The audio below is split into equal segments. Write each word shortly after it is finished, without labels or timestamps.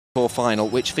final,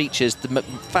 which features the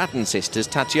McFadden sisters.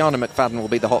 Tatiana McFadden will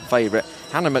be the hot favourite.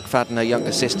 Hannah McFadden, her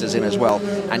younger sister's in as well.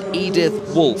 And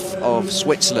Edith Wolf of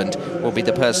Switzerland will be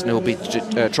the person who will be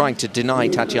trying to deny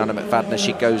Tatiana McFadden as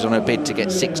she goes on her bid to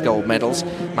get 6 gold medals.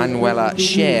 Manuela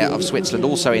Scher of Switzerland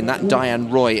also in that. Diane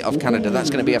Roy of Canada. That's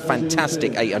going to be a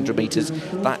fantastic 800 metres.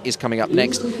 That is coming up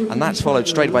next. And that's followed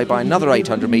straight away by another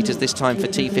 800 metres, this time for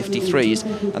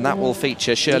T53s. And that will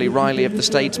feature Shirley Riley of the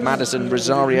States, Madison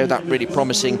Rosario, that really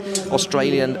promising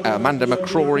Australian, Amanda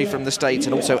McCrory from the States,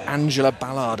 and also Angela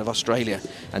Ballard of Australia,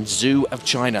 and Zhu of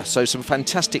China. So some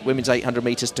fantastic women's 800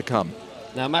 metres to come.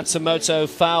 Now Matsumoto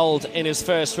fouled in his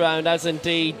first round, as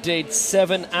indeed did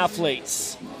 7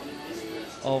 athletes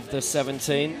of the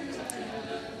 17.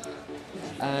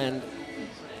 And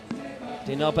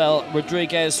Dionibel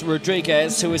Rodriguez,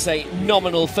 who is a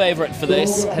nominal favourite for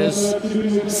this, has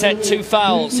set 2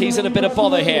 fouls. He's in a bit of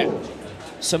bother here.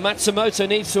 So Matsumoto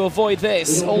needs to avoid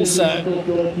this also.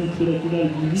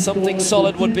 Something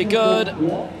solid would be good.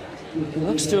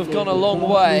 Looks to have gone a long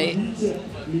way.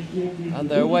 And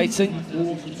they're waiting.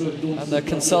 And they're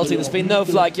consulting. There's been no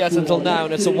flag yet until now,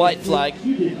 and it's a white flag.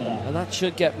 And that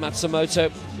should get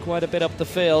Matsumoto quite a bit up the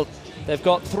field. They've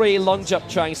got 3 long jump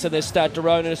tracks in this Stade de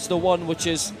Rhône, and it's the one which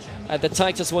is the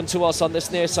tightest one to us on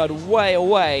this near side, way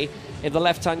away in the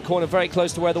left-hand corner, very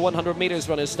close to where the 100 metres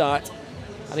runners start.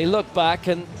 And he looked back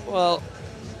and, well,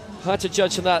 hard to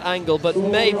judge from that angle, but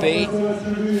maybe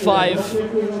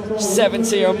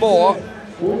 570 or more.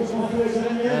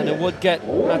 And it would get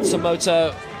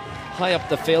Matsumoto high up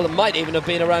the field. It might even have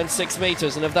been around 6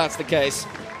 metres, and if that's the case,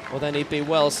 well, then he'd be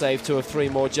well safe to have 3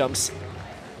 more jumps.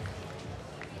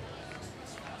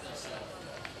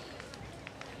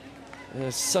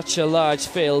 There's such a large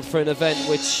field for an event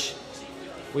which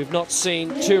we've not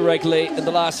seen too regularly in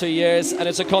the last few years, and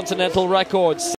it's a continental record.